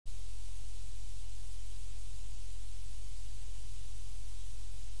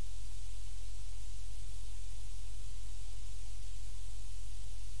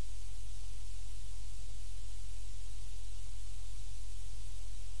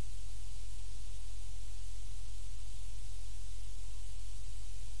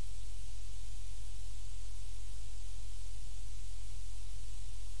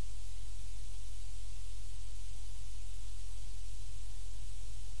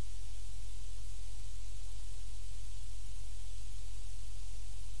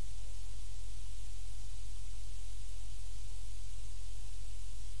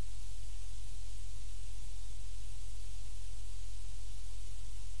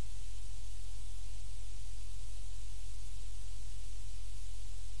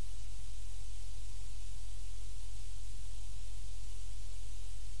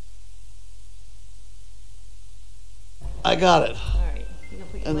I got it. All right. You gonna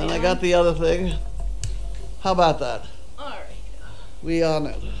put your And then light I on? got the other thing. How about that? All right. We on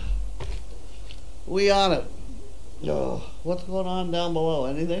it. We on it. Oh, what's going on down below?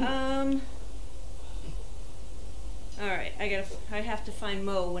 Anything? All right. I have to find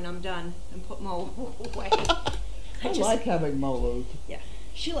Mo when I'm done and put Mo away. I like having Molos. Yeah.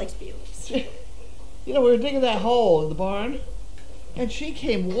 She likes beetles. You know, we were digging that hole in the barn, and she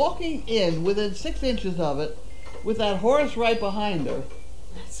came walking in within 6 inches of it with that horse right behind her.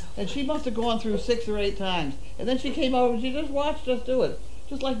 That's so And she must have gone through 6 or 8 times. And then she came over and she just watched us do it,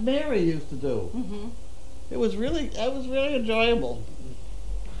 just like Mary used to do. Mm-hmm. It was really enjoyable.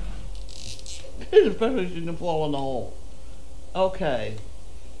 Especially she didn't fall in the hole. Okay.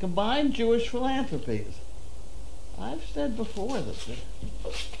 Combined Jewish philanthropies. I've said before that the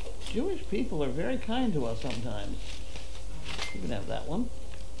Jewish people are very kind to us sometimes. You can have that one.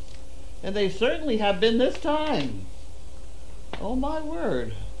 And they certainly have been this time. Oh my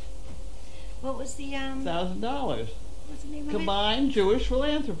word. What was the $1,000. What's the name of Combined Jewish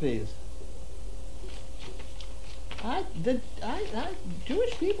philanthropies.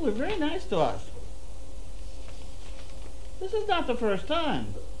 Jewish people are very nice to us. This is not the first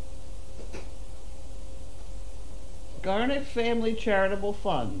time. Garnet Family Charitable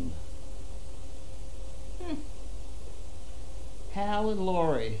Fund. Hal and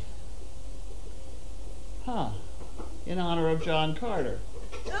Lori. Huh. In honor of John Carter.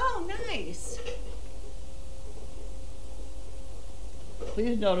 Oh, nice.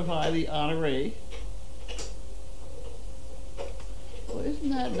 Please notify the honoree. Well, isn't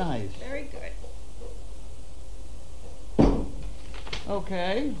that nice? Very good.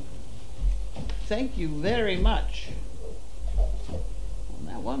 Okay. Thank you very much on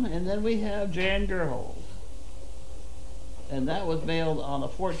that one. And then we have Jan Gerhold. And that was mailed on the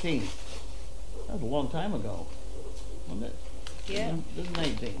 14th. That was a long time ago, wasn't it? Yeah. This is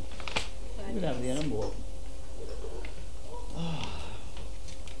 19th. You could have the envelope.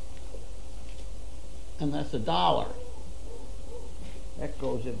 And that's $1. That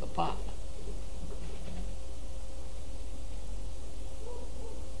goes in the pot.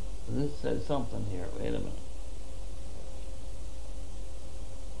 And this says something here. Wait a minute.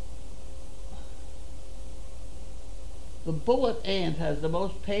 The bullet ant has the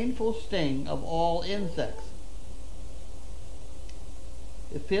most painful sting of all insects.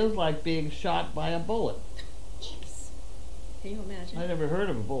 It feels like being shot by a bullet. Jeez. Can you imagine? I never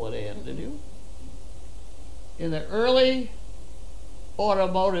heard of a bullet ant, did you? In the early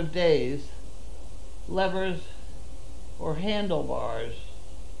automotive days, levers or handlebars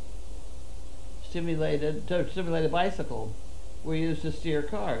to stimulate a bicycle were used to steer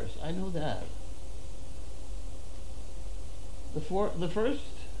cars. I know that. The first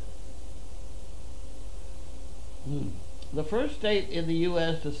state in the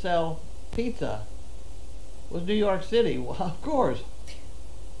U.S. to sell pizza was New York City. Well, of course.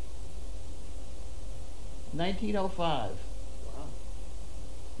 1905. Wow.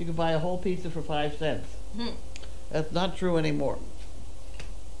 You could buy a whole pizza for 5 cents. That's not true anymore.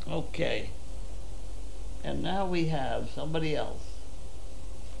 Okay. And now we have somebody else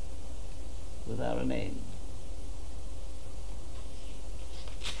without a name.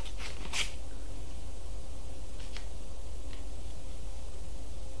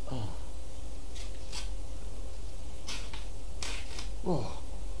 Oh,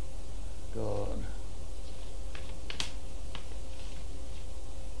 God.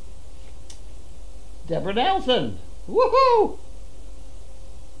 Deborah Nelson. Woohoo!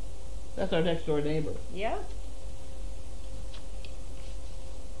 That's our next door neighbor. Yeah.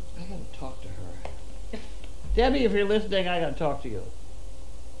 I gotta talk to her. Debbie, if you're listening, I gotta talk to you.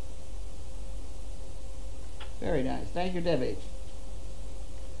 Very nice. Thank you, Debbie.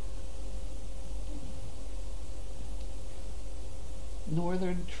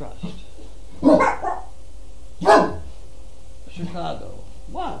 Northern Trust. Chicago.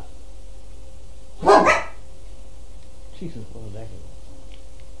 What? Jesus, what a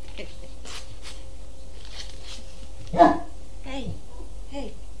decade. Hey.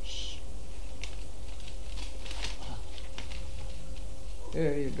 Hey. Shh.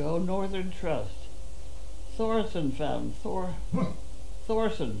 There you go. Northern Trust. Thorson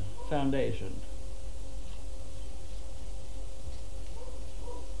Foundation.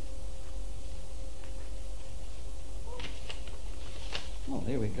 Oh,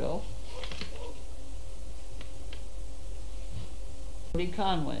 there we go.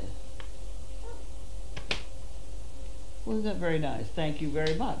 Conway. Wasn't that very nice? Thank you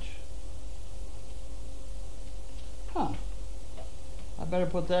very much. Huh. I better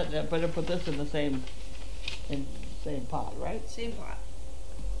put this in the same Same pot, right? Same pot.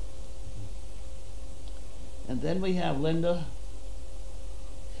 And then we have Linda,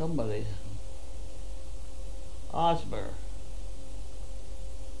 somebody, Osmer,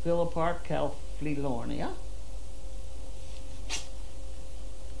 Villa Park, California.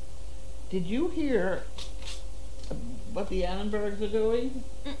 Did you hear what the Annenbergs are doing?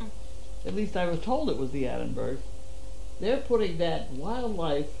 Mm-mm. At least I was told it was the Annenbergs. They're putting that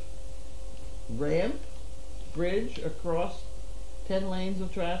wildlife ramp, bridge across 10 lanes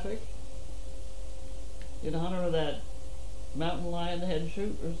of traffic in honor of that mountain lion they had to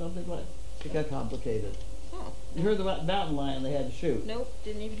shoot or something like that. It got complicated. Oh. You heard the mountain lion they had to shoot? Nope,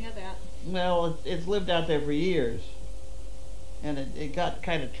 didn't even hear that. Well, it's lived out there for years. And it got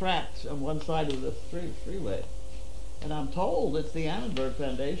kind of trapped on one side of the freeway. And I'm told it's the Annenberg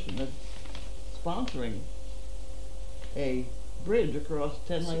Foundation that's sponsoring a bridge across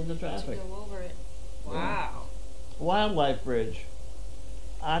 10 lanes of traffic. To go over it. Wow. Yeah. Wildlife bridge.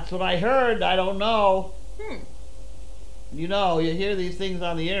 That's what I heard. I don't know. You know, you hear these things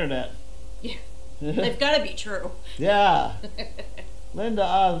on the internet. Yeah. They've got to be true. Yeah. Linda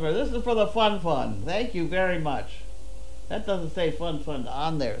Osmer, this is for the fun. Thank you very much. That doesn't say fun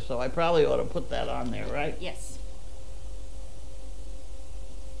on there, so I probably ought to put that on there, right? Yes.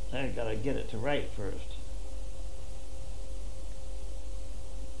 I gotta get it to write first.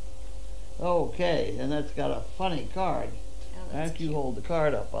 Okay, and that's got a funny card. Oh, Why don't you hold the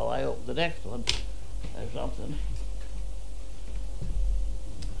card up while I open the next one or something.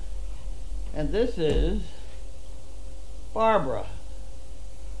 And this is Barbara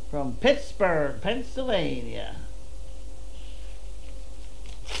from Pittsburgh, Pennsylvania.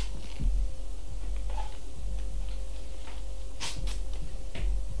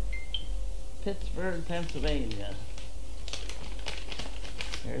 Pittsburgh, Pennsylvania.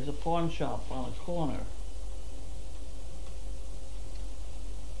 There's a pawn shop on a corner.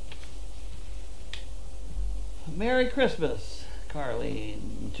 Merry Christmas,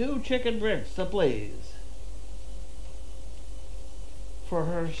 Carlene. 2 chicken bricks, please. For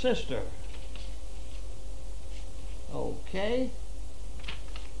her sister. Okay.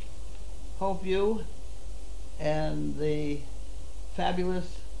 Hope you and the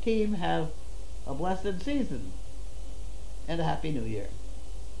fabulous team have a blessed season and a happy new year.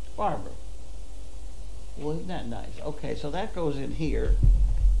 Barbara. Well, isn't that nice? Okay, so that goes in here.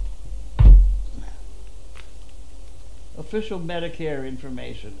 Official Medicare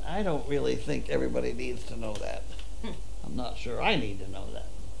information. I don't really think everybody needs to know that. I'm not sure I need to know that.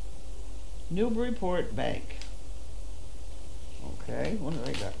 Newburyport Bank. Okay, what do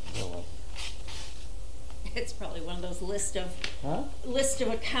they got? It's probably one of those list of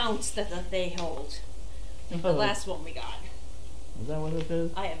accounts that they hold. Like the last one we got. Is that what it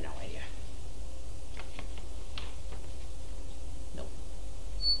is? I have no idea. Nope.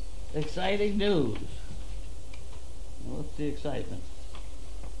 Exciting news. What's the excitement?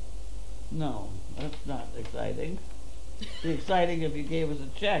 No, that's not exciting. It'd be exciting if you gave us a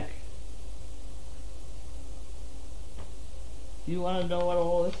check. You want to know what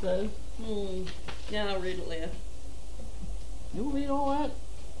all this says? Yeah, I'll read it later. You read all that?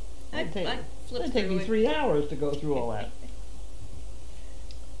 I flipped It'd take through me it. 3 hours to go through all that.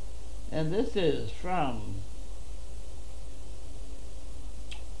 And this is from...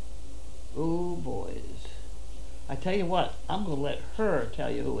 Oh, boys. I tell you what, I'm going to let her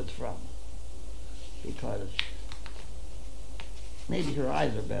tell you who it's from. Because maybe her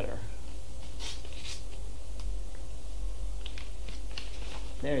eyes are better.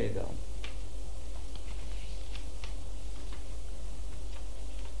 There you go.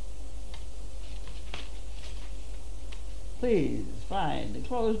 Please find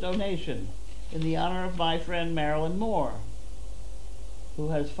enclosed donation in the honor of my friend Marilyn Moore, who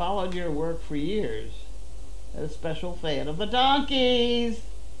has followed your work for years as a special fan of the donkeys.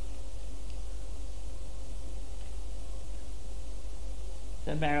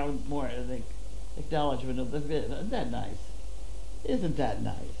 Said Marilyn Moore, the acknowledgement of the video. Isn't that nice? Isn't that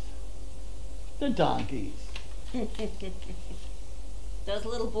nice? The donkeys. Those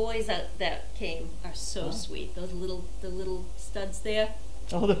little boys that came are so sweet. The little studs there.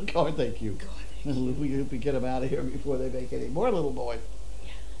 Oh, God, thank you. God, We hope we get them out of here before they make any more little boys.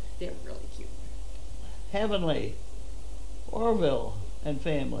 yeah, they're really cute. Heavenly, Orville and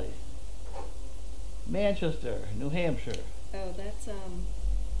family, Manchester, New Hampshire. Oh, that's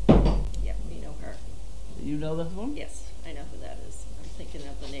yeah, we know her. You know this one? Yes, I know who that is. I'm thinking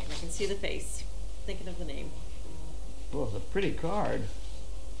of the name. I can see the face. Thinking of the name. Well, it's a pretty card.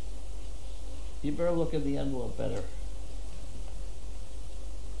 You better look in the envelope better.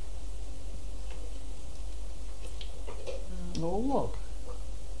 Oh, look.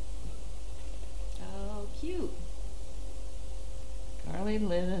 Oh, cute. Carlene,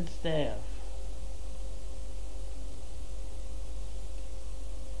 Lynn, and staff.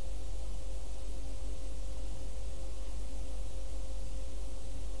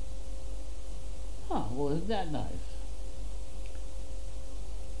 Huh, well, isn't that nice?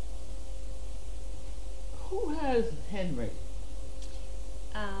 Who has Henry?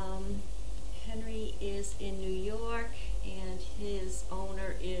 Henry is in New York, and his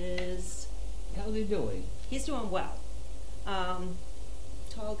owner is... How's he doing? He's doing well.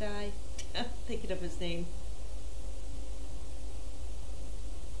 Tall guy. I'm thinking of his name.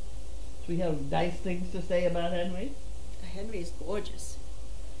 Do we have nice things to say about Henry? Henry is gorgeous.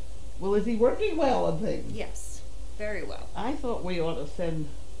 Well, is he working well on things? Yes, very well. I thought we ought to send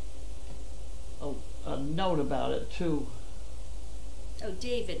a note about it to... Oh,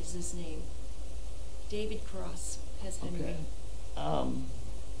 David is his name. David Cross has Henry. Okay.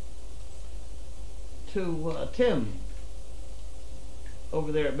 To Tim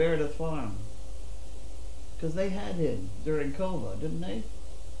over there at Meredith Farm. Because they had him during COVID, didn't they?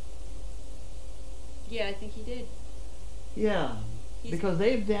 Yeah, I think he did. Yeah, because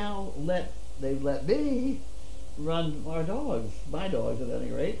they've now let me run our dogs, my dogs at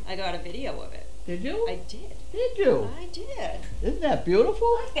any rate. I got a video of it. Did you? I did. Did you? I did. Isn't that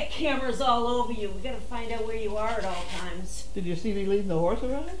beautiful? I've got cameras all over you. We gotta find out where you are at all times. Did you see me leading the horse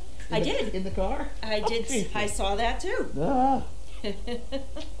around? I did. In the car? I did. Jesus. I saw that too. Ah.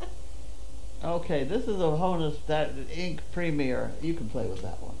 Okay, this is a Honus that Ink Premier. You can play with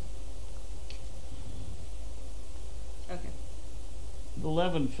that one. Okay. The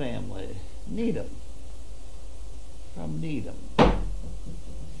Levin family. Needham. From Needham.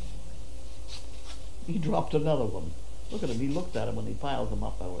 He dropped another one. Look at him. He looked at him when he piles them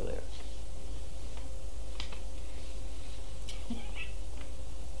up over there.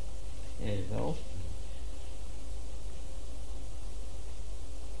 There you go.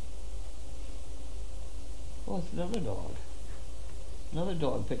 Oh, it's another dog. Another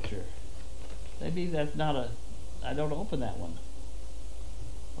dog picture. Maybe that's not a... I don't open that one.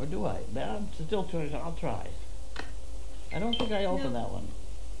 Or do I? But I'm still trying. I'll try. I don't think I opened that one.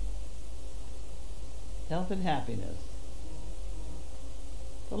 Health and Happiness.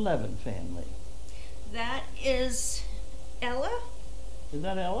 The Levin family. That is Ella. Is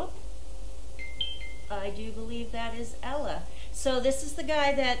that Ella? I do believe that is Ella. So this is the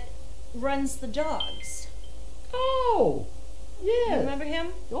guy that runs the dogs. Oh, yeah. You remember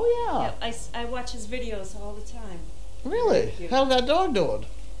him? Oh, yeah. Yeah, I watch his videos all the time. Really? How's that dog doing?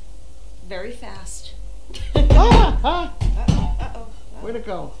 Very fast. Ah! Uh-oh. Where'd it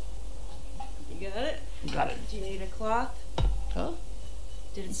go? You got it? Got it. Do you need a cloth? Huh?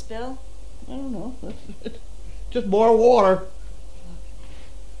 Did it spill? I don't know. Just more water.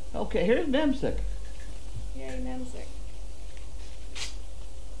 Okay, here's Nemsic. Yay, Nemsic.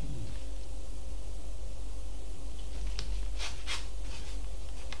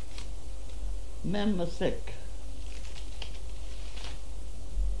 Memasic.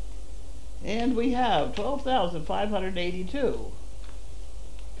 And we have 12,582.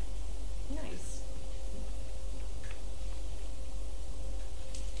 Nice.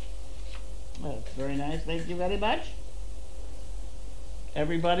 That's very nice. Thank you very much.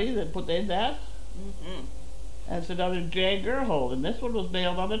 Everybody that put in that. Mm-hmm. That's another Jan Gerhold, and this one was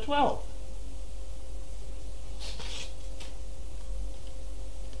mailed on the 12th.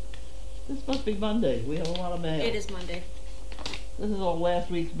 This must be Monday. We have a lot of mail. It is Monday. This is all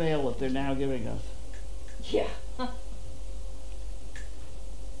last week's mail that they're now giving us. Yeah.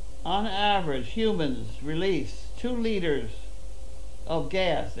 On average, humans release 2 liters of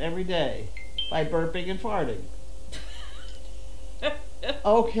gas every day by burping and farting.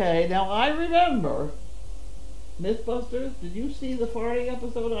 Okay, now I remember Mythbusters. Did you see the farting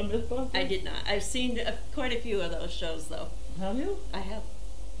episode on Mythbusters? I did not. I've seen quite a few of those shows, though. Have you? I have.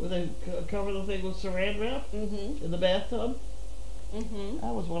 Where they cover the thing with saran wrap Mm-hmm. in the bathtub? Mm-hmm.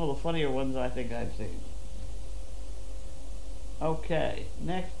 That was one of the funnier ones I think I've seen. Okay,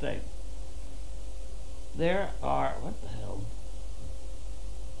 next thing. There are, what the hell?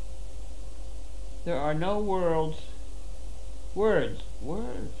 There are no words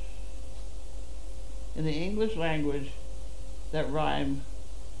in the English language that rhyme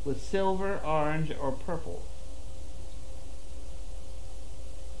with silver, orange, or purple.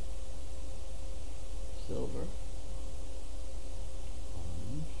 Silver.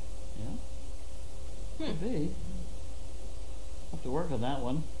 Orange. Yeah. Could be. Have to work on that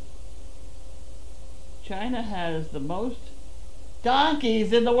one. China has the most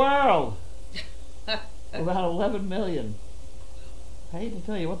donkeys in the world. About 11 million. I hate to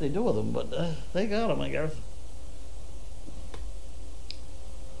tell you what they do with them, but they got them, I guess.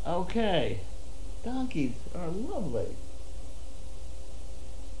 Okay. Donkeys are lovely.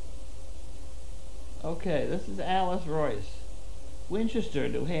 Okay, this is Alice Royce, Winchester,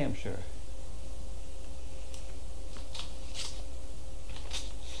 New Hampshire.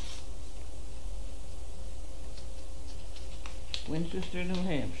 Winchester, New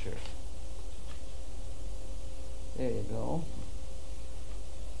Hampshire. There you go.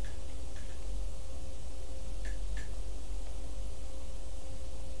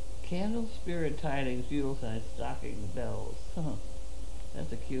 Candle, spirit tidings, Yuletide stockings, bells. Huh.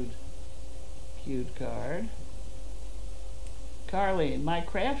 That's a cute card. Carlene, my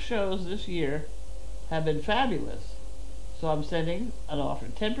craft shows this year have been fabulous, so I'm sending an offer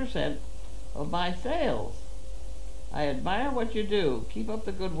 10% of my sales. I admire what you do. Keep up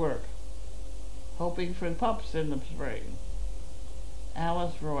the good work. Hoping for pups in the spring.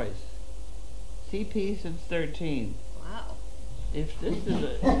 Alice Royce, CP since 13. Wow. If this is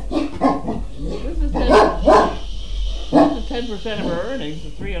this is 10% of her earnings,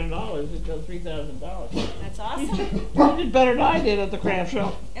 it's $300. It does $3,000. That's awesome. You did better than I did at the craft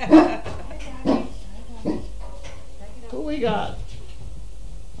show. Who we got?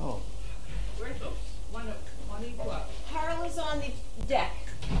 Oh. Carl is on the deck.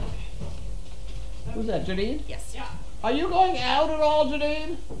 Who's that, Janine? Yes. Yeah. Are you going out at all,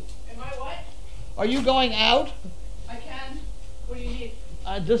 Janine? Am I what? Are you going out? I can. What do you need?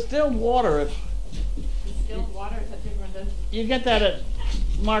 Distilled water. Distilled water? Is that different than? You get that at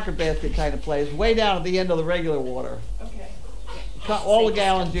Market Basket kind of place, way down at the end of the regular water. Okay. All the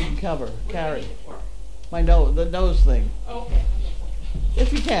gallons you can cover, carry. What do you need it for? My nose, the nose thing. Okay.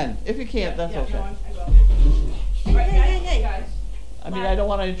 If you can. If you can't, that's yeah, okay. No, I will. All right, Hey. guys. I mean, I don't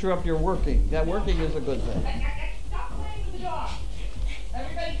want to interrupt your working. That working is a good thing. Stop playing with the dog.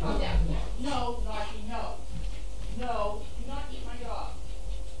 Everybody calm down. No, Naughty, no. No, do not eat my dog.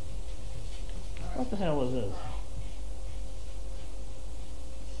 What the hell is this?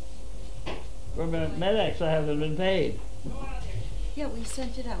 For a minute, MedX hasn't been paid. Go out there. Yeah, we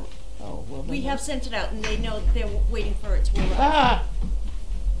sent it out. Oh, well. We then have sent it out, and they know they're waiting for it to arrive. Ah!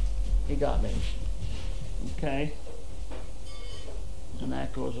 He got me. Okay. And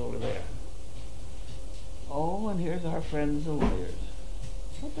that goes over there. Oh, and here's our friends the lawyers.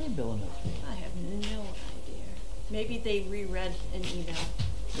 What they billing us for? I have no idea. Maybe they reread an email.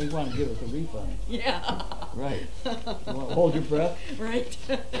 They want to give us a refund. Yeah. Right. You want to hold your breath? Right.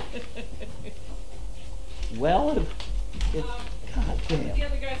 Well, it's God The damn.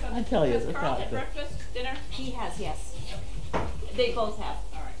 other guys on. I tell you, Has this Carl had outfit. breakfast, dinner? He has, yes. They both have.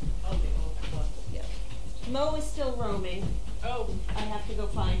 All right. I'll take a look. Yeah. Mo is still roaming. Oh, I have to go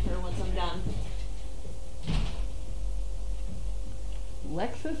find her once I'm done.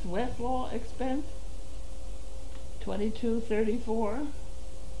 Lexus Westlaw expense? $22.34.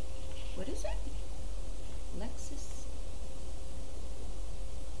 What is it? Lexus?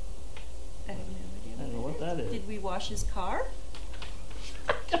 I have no idea. I don't know what that is. Did we wash his car?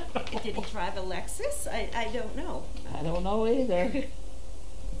 Did he drive a Lexus? I don't know. I don't know either.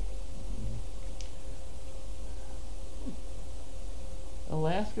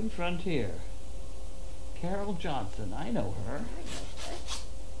 Alaskan Frontier. Carol Johnson. I know her.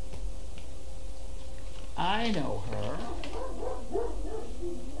 I know her.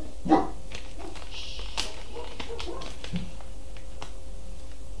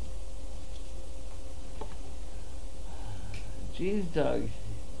 Geez, Doug,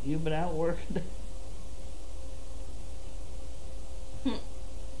 you've been out working.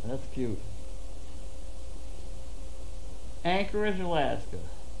 That's cute. Anchorage, Alaska.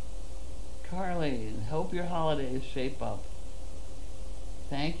 Carlene, hope your holidays shape up.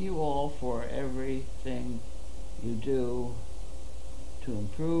 Thank you all for everything you do to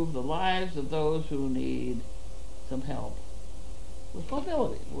improve the lives of those who need some help with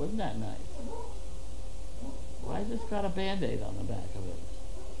mobility. Wasn't that nice? Why has this got a Band-Aid on the back of it?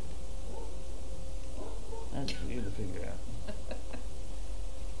 That's for you to figure out.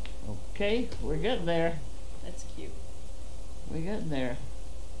 Okay, we're getting there. That's cute. We're getting there.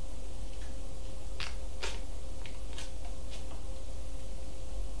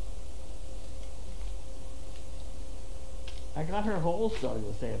 I got her holes dug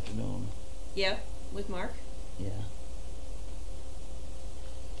this afternoon. Yeah, with Mark? Yeah.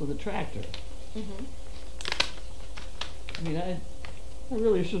 With a tractor. Mm-hmm. I mean, I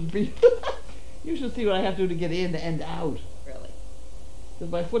really shouldn't be. You should see what I have to do to get in and out. Really?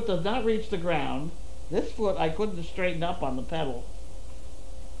 Because my foot does not reach the ground. This foot I couldn't straighten up on the pedal.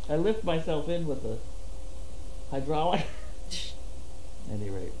 I lift myself in with the hydraulic. any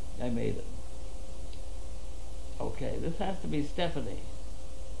rate, I made it. Okay, this has to be Stephanie.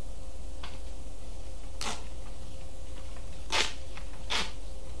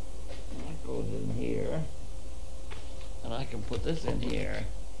 That goes in here. And I can put this in here.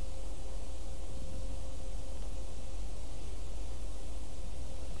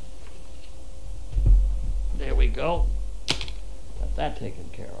 There we go. Got that taken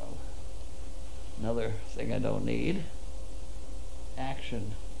care of. Another thing I don't need.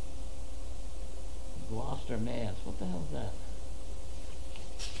 Action. Gloucester, Mass. What the hell is that?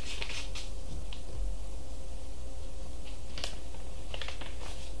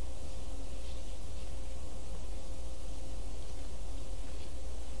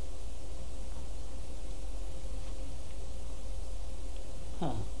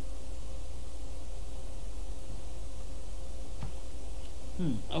 Huh.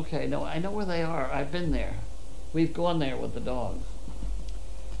 Okay, no, I know where they are. I've been there. We've gone there with the dogs.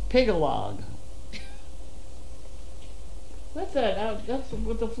 Pigalog. That's that. That's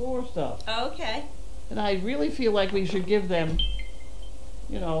with the floor stuff. Okay. And I really feel like we should give them,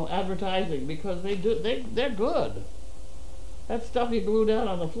 you know, advertising because they're good. That stuff you glue down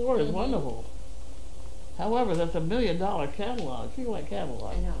on the floor is wonderful. However, that's $1 million catalog. Feel like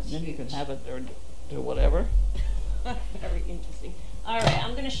catalog. I know. It's then huge. you can have it or do whatever. Very interesting. All right,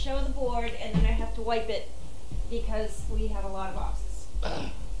 I'm going to show the board, and then I have to wipe it because we have a lot of boxes.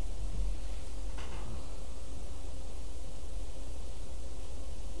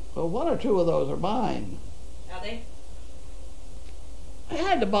 Well, one or two of those are mine. Are they? I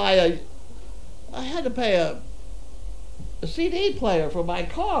had to pay a CD player for my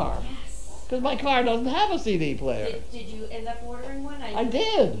car. Yes. Because my car doesn't have a CD player. Did you end up ordering one? I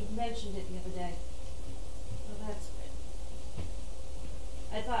did. You mentioned it the other day. Well, that's good.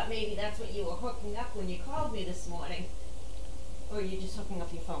 I thought maybe that's what you were hooking up when you called me this morning. Or are you just hooking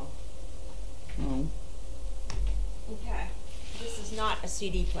up your phone? Oh. Okay. This is not a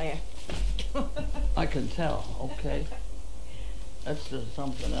CD player. I can tell. Okay. That's just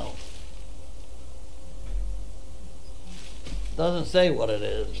something else. Doesn't say what it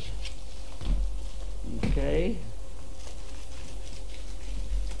is. Okay.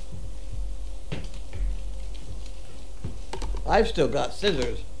 I've still got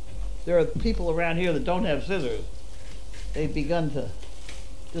scissors. There are people around here that don't have scissors. They've begun to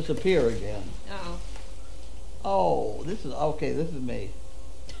disappear again. Uh-oh. Oh, this is, okay, this is me.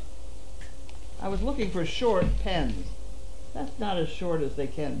 I was looking for short pens. That's not as short as they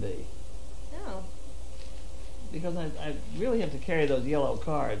can be. No. Because I really have to carry those yellow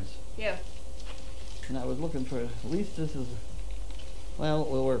cards. Yeah. And I was looking for, at least this is, well,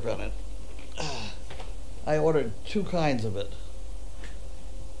 we'll work on it. I ordered 2 kinds of it.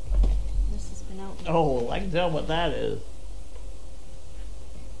 This has been out. Oh, well, I can tell what that is.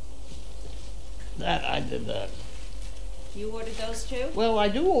 I did that. You ordered those too? Well, I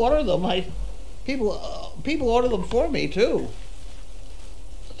do order them. People order them for me too.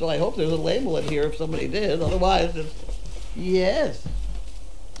 So I hope there's a label in here if somebody did. Otherwise, it's, yes.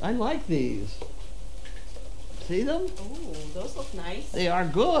 I like these. See them? Oh, those look nice. They are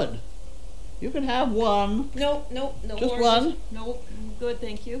good. You can have one. Nope, no Just orders. one? Nope, I'm good,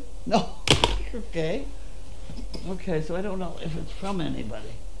 thank you. No. Okay. Okay, so I don't know if it's from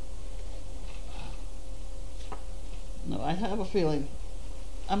anybody. No, I have a feeling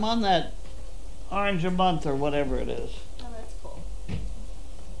I'm on that orange a month or whatever it is. Oh, that's cool.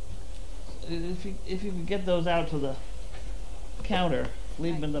 If you could get those out to the counter,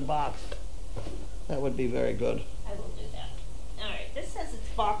 leave them in the box, that would be very good. I will do that. All right, this says it's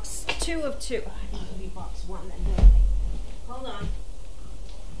box 2 of 2. Oh, I think it'll be box 1 then, don't I? Hold on.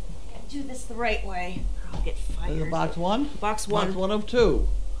 Gotta do this the right way, or I'll get fired. Is it box 1? Box 1. Box 1 of 2.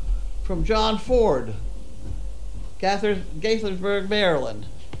 From John Ford, Gaithersburg, Maryland.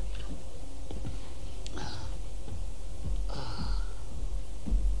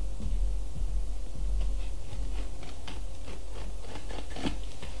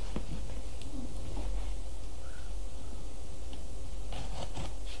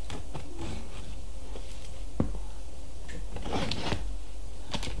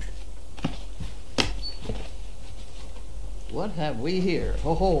 What have we here?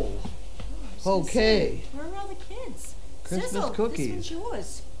 Ho ho. Okay. Where are all the kids? Christmas Sizzle, cookies. This one's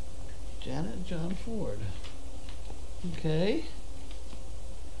yours. Janet and John Ford. Okay.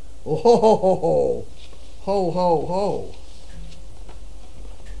 Oh ho ho ho ho. Ho ho ho.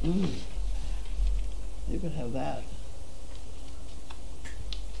 You can have that.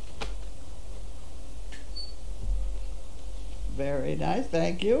 Very nice,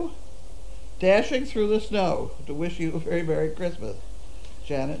 thank you. Dashing through the snow to wish you a very Merry Christmas.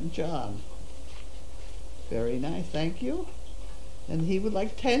 Janet and John. Very nice, thank you. And he would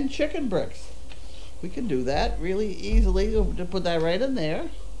like 10 chicken bricks. We can do that really easily. To put that right in there.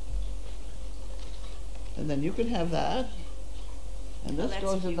 And then you can have that. And this that's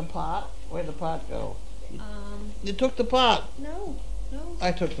goes in cute. the pot. Where'd the pot go? You took the pot. No.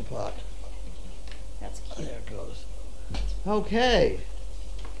 I took the pot. That's cute. There it goes. Okay.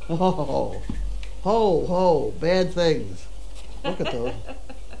 Oh, ho, bad things. Look at those.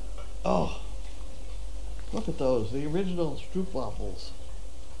 Oh, look at those. The original stroopwafels.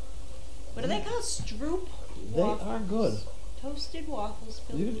 What do they call stroop? They waffles? are good. Toasted waffles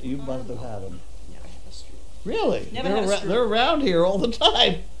filled You with must have caramel. had them. Never had a stroop. Really? Never had a stroop. They're around here all the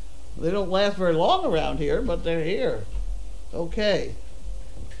time. They don't last very long around here, but they're here. Okay.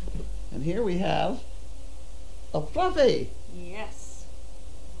 And here we have a fluffy Yes.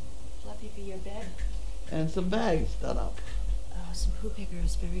 Fluffy for your bed. and some bags done up. Oh, some poo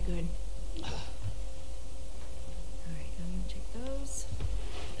pickers. Very good. All right, I'm gonna take those.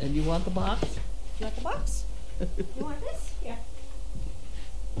 And you want the box? You want the box? You want this? Yeah.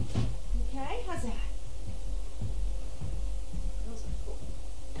 Okay, how's that? Those are cool.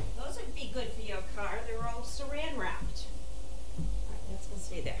 Those would be good for your car. They're all saran wrapped. All right, that's gonna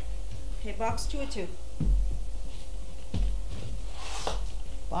stay there. Okay, box 2 of 2.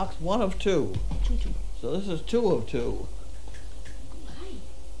 Box 1 of 2. 2. So this is 2 of 2. Hi.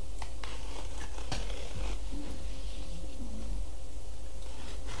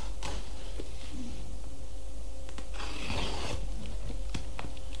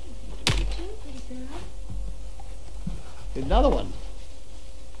 Pretty girl. Another one.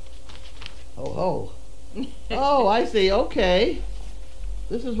 Oh. Oh, I see. Okay.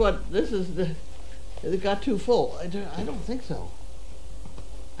 This is the, it got too full. I don't think so.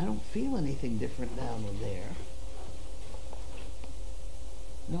 I don't feel anything different down in there.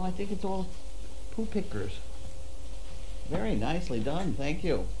 No, I think it's all poo pickers. Very nicely done. Thank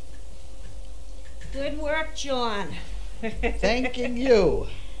you. Good work, John. Thanking you.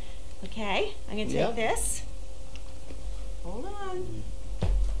 Okay, I'm gonna take Yep. this. Hold on.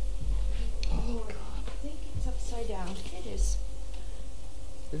 Oh, I think it's upside down. It is.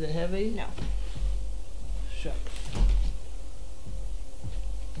 Is it heavy? No. Shucks.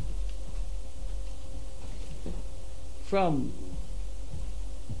 From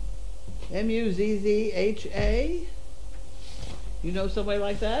Muzzha. You know somebody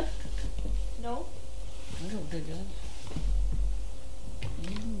like that? No. I don't think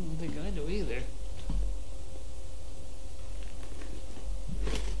I do either.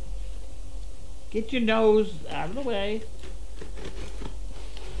 Get your nose out of the way.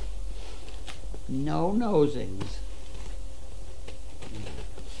 No nosings.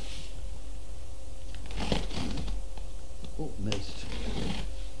 Oh, missed.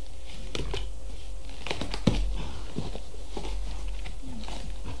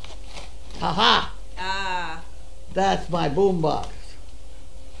 Ha-ha! Ah. That's my boombox.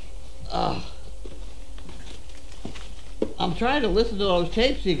 I'm trying to listen to those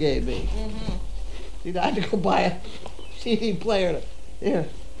tapes you gave me. Mm-hmm. See, I had to go buy a CD player. Here.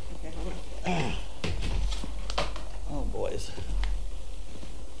 Okay, hold on. Oh, boys.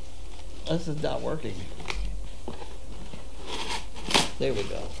 This is not working. There we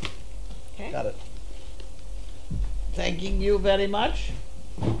go. Okay. Got it. Thanking you very much.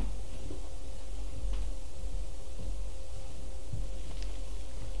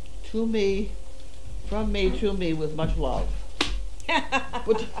 To me, from me to me with much love.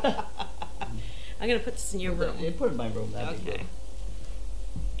 Put, I'm gonna put this in your room. Yeah, put it in my room, that'd be Okay. good.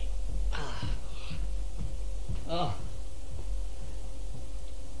 Oh.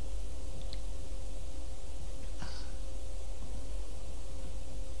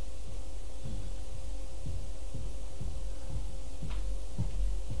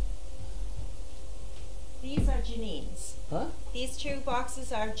 These are Janine's. Huh? These 2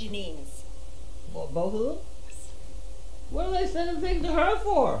 boxes are Janine's. Both of them? What are they sending things to her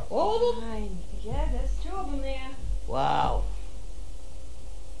for? All of them? Fine. Yeah, there's 2 of them there. Wow.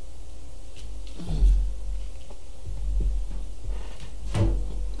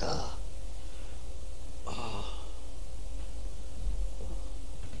 Ah. Ah.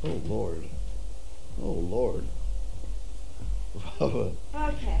 Oh, Lord. Oh, Lord.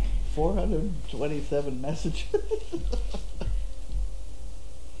 Okay. 427 messages.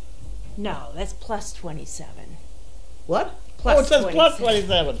 No, that's plus 27. What? Plus oh, it says plus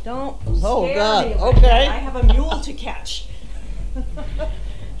 27. 27. Don't Oh, scare God. me like Okay. that. I have a mule to catch.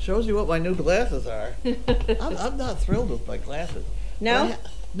 Shows you what my new glasses are. I'm not thrilled with my glasses. No?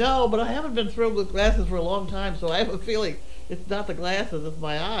 No, but I haven't been thrilled with glasses for a long time, so I have a feeling It's not the glasses, it's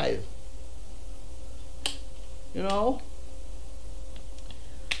my eyes. You know?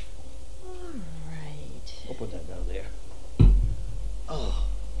 All right. I'll put that down there. Oh.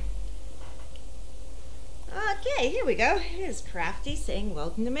 Okay, here we go. Here's Crafty saying,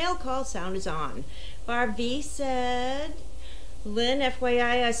 welcome to Mail Call. Sound is on. Barb V said, Lynn,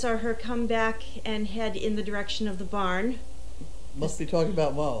 FYI, I saw her come back and head in the direction of the barn. Must be talking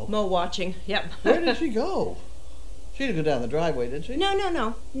about Mo. Mo watching, yep. Where did she go? She didn't go down the driveway, did she?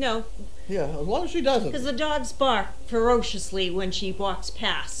 No. Yeah, as long as she doesn't. Because the dogs bark ferociously when she walks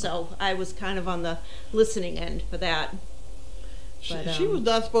past, so I was kind of on the listening end for that. But, She was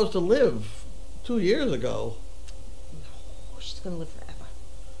not supposed to live 2 years ago. No, she's going to live forever.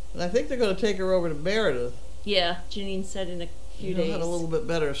 And I think they're going to take her over to Meredith. Yeah, Janine said in a few days. Had a little bit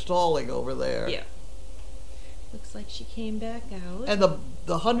better stalling over there. Yeah. Looks like she came back out. And the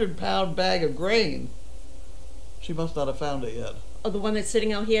 100-pound bag of grain, she must not have found it yet. Oh, the one that's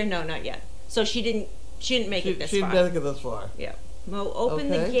sitting out here? No, not yet. So she didn't make it this She far. didn't make it this far. Yeah. Mo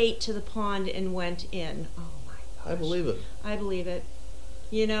opened the gate to the pond and went in. Oh my gosh. I believe it. I believe it.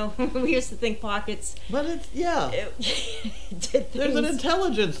 You know, we used to think pockets. But it's, yeah. Did There's an things.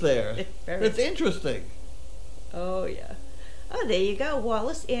 intelligence there. It's interesting. Oh, yeah. Oh, there you go.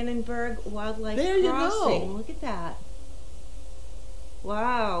 Wallace Annenberg Wildlife There you Crossing. go. Look at that.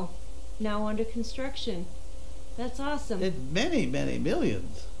 Wow. Now under construction. That's awesome. It's many, many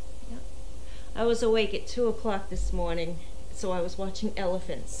millions. I was awake at 2 o'clock this morning, so I was watching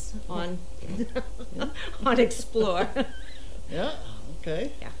elephants on on Explore. Yeah,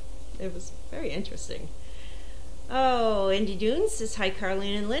 okay. Yeah, it was very interesting. Oh, Indy Dunes says, hi,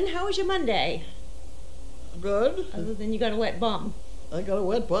 Carlene and Lynn. How was your Monday? Good. Other than you got a wet bum. I got a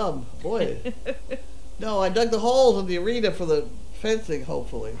wet bum. Boy. No, I dug the holes in the arena for the fencing,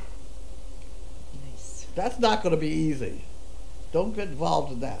 hopefully. Nice. That's not going to be easy. Don't get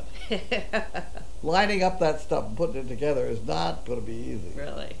involved in that. Lining up that stuff and putting it together is not going to be easy.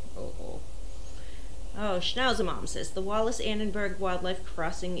 Really? Oh, Schnauzer Mom says, the Wallace Annenberg Wildlife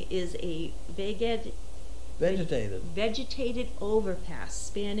Crossing is a vegetated overpass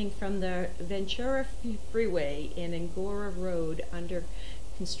spanning from the Ventura Freeway and Angora Road under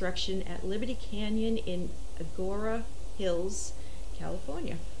construction at Liberty Canyon in Agora Hills,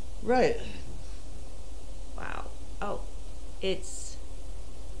 California. Right. Wow. Oh, it's,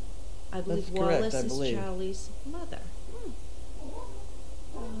 I believe That's correct, Wallace I is believe. Charlie's mother.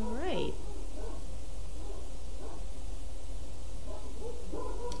 All right.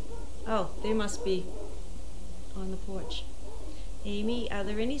 Oh, they must be on the porch. Amy, are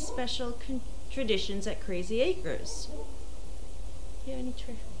there any special traditions at Crazy Acres? Do you have any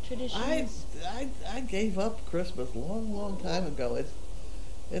traditions? I gave up Christmas a long time ago.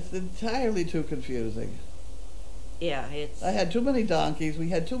 It's entirely too confusing. Yeah, it's... I had too many donkeys. We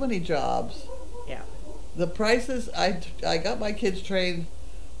had too many jobs. Yeah. The prices, I got my kids trained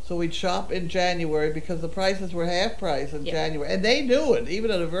so we'd shop in January because the prices were half price in January. And they knew it,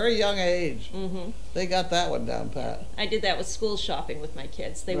 even at a very young age. Mm-hmm. They got that one down pat. I did that with school shopping with my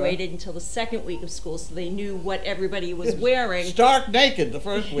kids. They waited until the second week of school so they knew what everybody was wearing. Stark naked the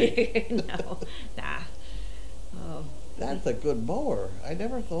first week. No, nah. Oh. That's a good mower. I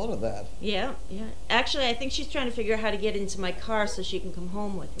never thought of that. Yeah. Actually, I think she's trying to figure out how to get into my car so she can come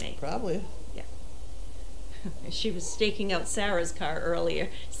home with me. Probably. Yeah. She was staking out Sarah's car earlier.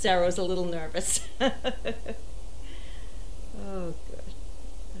 Sarah was a little nervous. Oh, good.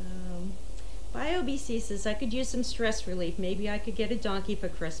 BioBC says, I could use some stress relief. Maybe I could get a donkey for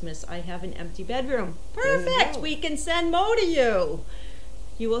Christmas. I have an empty bedroom. Perfect! We can send Mo to you.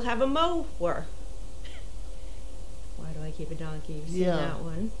 You will have a mower. Why do I keep a donkey? You've seen that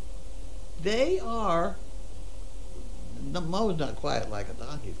one. They are... The Mo's not quiet like a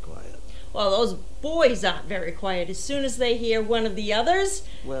donkey's quiet. Well, those boys aren't very quiet. As soon as they hear one of the others,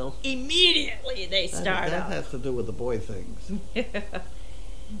 immediately they start that up. has to do with the boy things.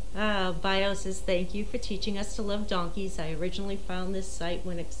 Bio says, thank you for teaching us to love donkeys. I originally found this site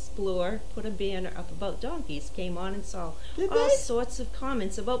when Explore put a banner up about donkeys. Came on and saw all sorts of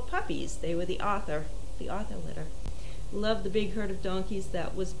comments about puppies. They were the author litter. Love the big herd of donkeys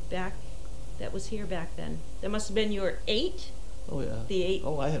that was here back then. That must have been your 8? Oh, yeah. The 8?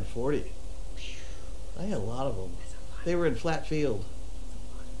 Oh, I had 40. I had a lot of them. They were in flat field.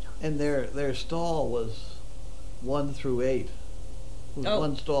 And their stall was 1 through 8. It was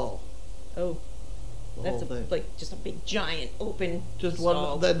one stall. Oh. The That's whole thing. like just a big giant open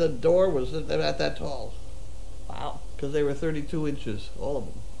stall. Then the door was at that tall. Wow. Because they were 32 inches, all of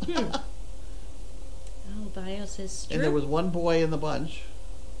them. Oh, Bio says, and there was one boy in the bunch,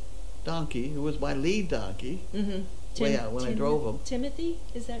 Donkey, who was my lead donkey. Mm-hmm. way out when I drove him. Timothy,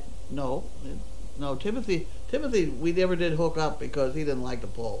 is that? No, Timothy, we never did hook up because he didn't like to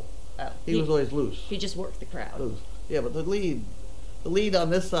pull. Oh, he was always loose. He just worked the crowd. Loose. Yeah, but the lead on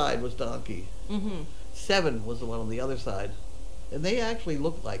this side was Donkey. Mm-hmm. 7 was the one on the other side, and they actually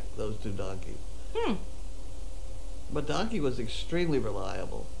looked like those two donkeys. Hmm. But Donkey was extremely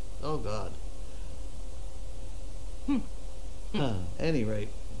reliable. Oh God. Any rate.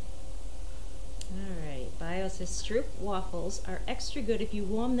 All right. Bio says stroop waffles are extra good if you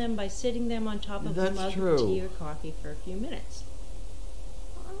warm them by sitting them on top of a mug of tea or coffee for a few minutes.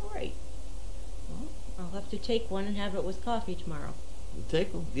 All right. Well, I'll have to take one and have it with coffee tomorrow.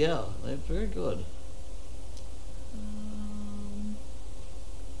 Take them? Yeah, they're very good.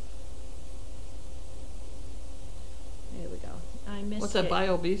 There we go. I missed What's that,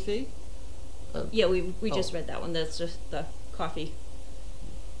 Bio BC? Yeah, we just read that one. That's just the coffee.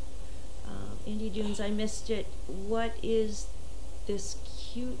 Indy Dunes, I missed it. What is this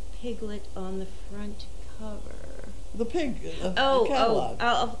cute piglet on the front cover? The pig. The Oh, catalog.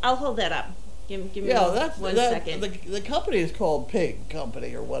 I'll hold that up. Give me Yeah, one second. The company is called Pig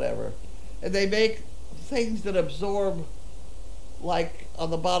Company or whatever, and they make things that absorb, like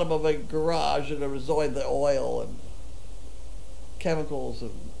on the bottom of a garage, and absorb the oil and chemicals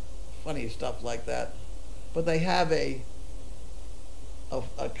and funny stuff like that. But they have a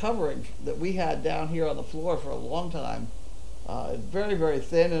covering that we had down here on the floor for a long time. It's very, very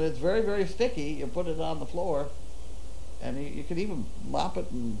thin, and it's very, very sticky. You put it on the floor, and you can even mop it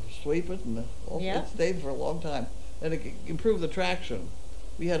and sweep it, and it stayed for a long time. And it improved the traction.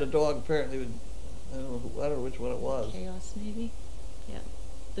 We had a dog apparently with, I don't know which one it was. Chaos, maybe? Yeah.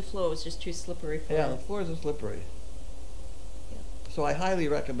 The floor was just too slippery for Yeah, it. the floors are slippery. Yeah. So I highly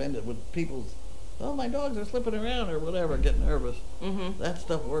recommend it with people's, oh, my dogs are slipping around or whatever, getting nervous. Mm-hmm. That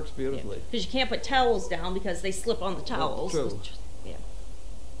stuff works beautifully. Because you can't put towels down because they slip on the towels. True. Yeah.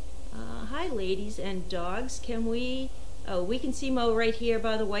 Hi, ladies and dogs. Can we... Oh, we can see Mo right here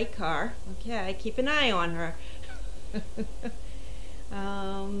by the white car. Okay, keep an eye on her.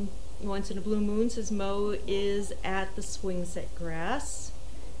 Once in a Blue Moon says Mo is at the swing set grass.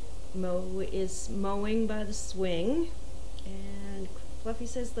 Mo is mowing by the swing. And Fluffy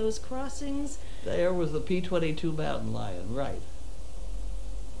says those crossings... There was the P-22 mountain lion, right.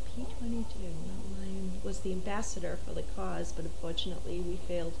 P-22 mountain lion was the ambassador for the cause, but unfortunately we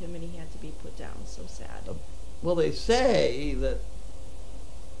failed him and he had to be put down. So sad. Well, they say that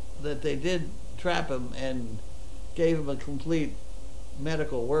they did trap him and gave him a complete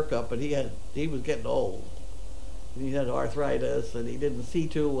medical workup, but he was getting old. He had arthritis, and he didn't see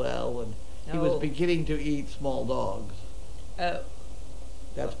too well, and he was beginning to eat small dogs. Oh.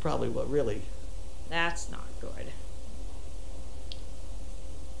 That's probably what really... That's not good.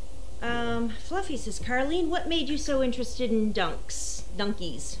 Fluffy says, Carlene, what made you so interested in donkeys?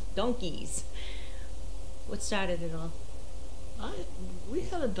 What started it all? We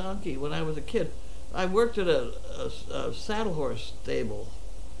had a donkey when I was a kid. I worked at a saddle horse stable,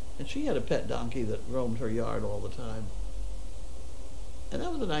 and she had a pet donkey that roamed her yard all the time. And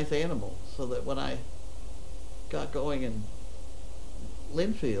that was a nice animal, so that when I got going in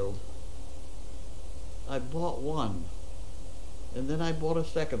Linfield, I bought one, and then I bought a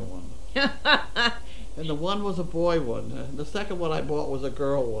second one. And the one was a boy one, and the second one I bought was a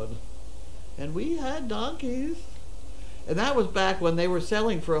girl one. And we had donkeys. And that was back when they were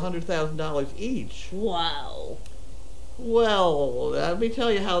selling for $100,000 each. Wow. Well, let me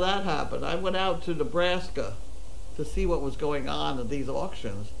tell you how that happened. I went out to Nebraska to see what was going on at these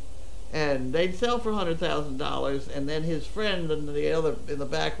auctions. And they'd sell for $100,000, and then his friend in the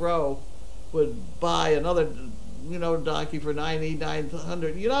back row would buy another, donkey for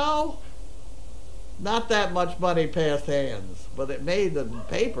 $9,900. Not that much money passed hands, but it made the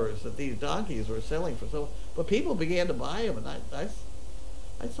papers that these donkeys were selling for so. But people began to buy them, and I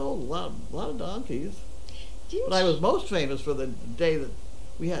sold a lot of donkeys. But I was most famous for the day that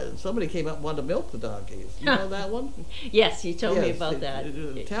we had somebody came up and wanted to milk the donkeys. You know that one? Yes, you told me about that.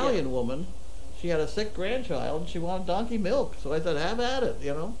 An Italian woman. She had a sick grandchild, and she wanted donkey milk. So I said, have at it,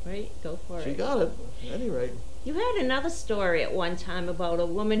 Right, go for it. She got it, at any rate. You had another story at one time about a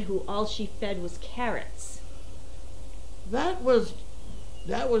woman who all she fed was carrots. That was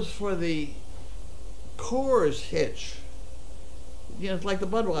for the Coors hitch. It's like the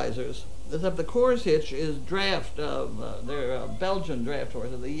Budweisers. Except the Coors hitch is draft. They're Belgian draft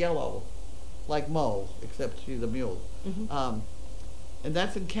horses. They're yellow, like Mo, except she's a mule. Mm-hmm. And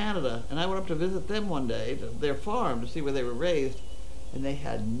that's in Canada. And I went up to visit them one day, to their farm, to see where they were raised, and they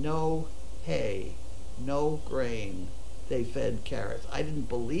had no hay, no grain. They fed carrots. I didn't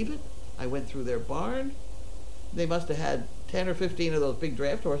believe it. I went through their barn, they must have had 10 or 15 of those big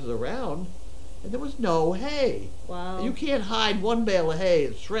draft horses around, and there was no hay. Wow. You can't hide one bale of hay.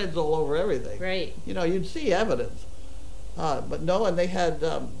 It shreds all over everything. Right. You know, you'd see evidence. But no, and they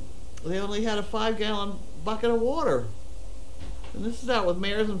only had a 5-gallon bucket of water. And this is out with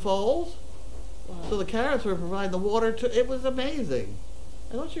mares and foals. Wow. So the carrots were providing the water to, it was amazing.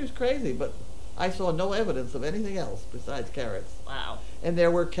 I thought she was crazy, but I saw no evidence of anything else besides carrots. Wow. And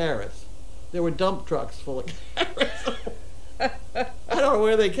there were carrots. There were dump trucks full of carrots. I don't know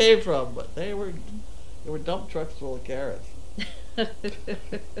where they came from, but there were dump trucks full of carrots.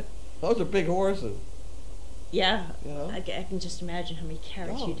 Those are big horses. Yeah. You know? I can just imagine how many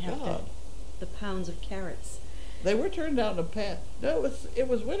carrots Oh, you'd have God. the pounds of carrots. They were turned out in a pan. No, it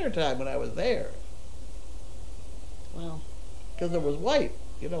was wintertime when I was there. Wow. Because it was white.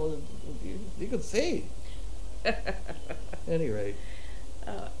 You know, you could see. At any rate.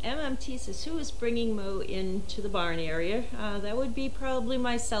 MMT says, who is bringing Mo into the barn area? That would be probably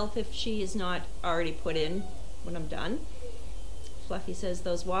myself if she is not already put in when I'm done. Fluffy says,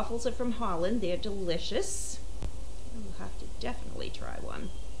 those waffles are from Holland. They're delicious. I'll have to definitely try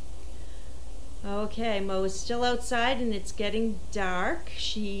one. Okay, Mo is still outside and it's getting dark.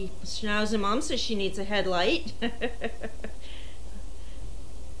 Schnauzer Mom says she needs a headlight.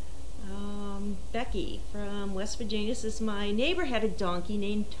 Becky from West Virginia says, my neighbor had a donkey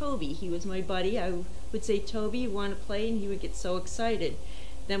named Toby. He was my buddy. I would say, Toby, you want to play? And he would get so excited.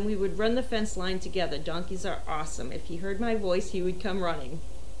 Then we would run the fence line together. Donkeys are awesome. If he heard my voice, he would come running.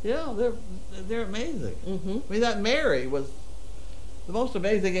 Yeah, they're amazing. Mm-hmm. I mean, that Mary was the most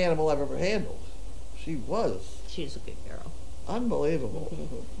amazing animal I've ever handled. She was. She's a good girl. Unbelievable.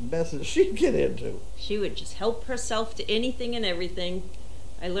 Messes she'd get into. She would just help herself to anything and everything.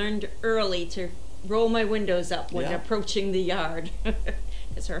 I learned early to roll my windows up when approaching the yard,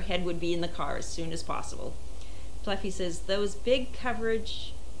 because her head would be in the car as soon as possible. Fluffy says, those big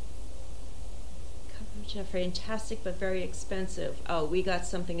coverage are fantastic but very expensive. Oh, we got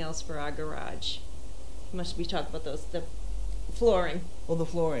something else for our garage. Must be talking about the flooring. Oh, the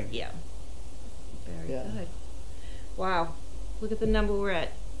flooring. Yeah. Very good. Wow. Look at the number we're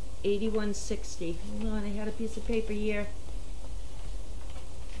at. 8160. Hold on, I had a piece of paper here.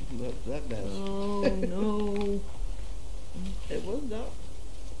 That mess. Oh, no. It was not.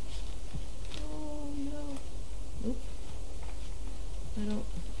 Oh, no. Nope. I don't.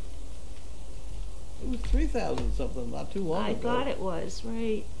 It was 3,000 something not too long I ago. thought it was,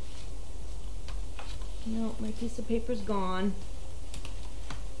 right. No, my piece of paper's gone.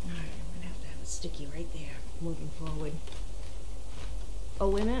 Alright, I'm gonna have to have a sticky right there, moving forward. Oh,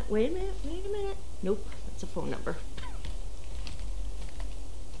 wait a minute. Nope, that's a phone number.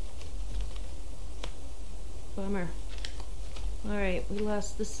 Bummer. Alright, we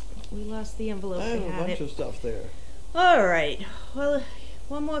lost the envelope. I have We a had bunch it. of stuff there. Alright, well,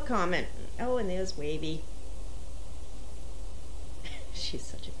 one more comment. Oh, and there's Wavy. She's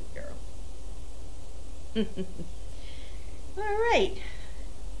such a good girl. Alright.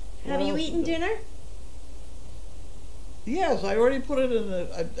 Have you eaten dinner? Yes, I already put it in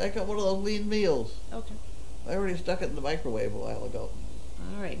I got one of those lean meals. Okay. I already stuck it in the microwave a while ago.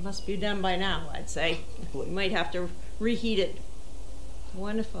 Alright, must be done by now, I'd say. We might have to reheat it.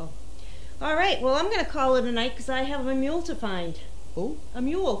 Wonderful. Alright, well, I'm going to call it a night because I have a mule to find. Who? A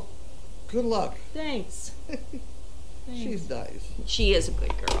mule. Good luck. Thanks. She's nice. She is a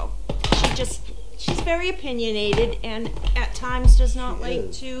good girl. She's very opinionated and at times does not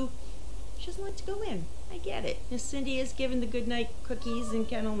she doesn't like to go in. I get it. Miss Cindy is giving the good night cookies in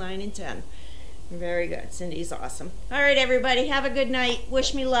kennel 9 and 10. Very good. Cindy's awesome. All right, everybody. Have a good night.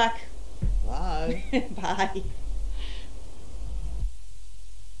 Wish me luck. Bye. Bye.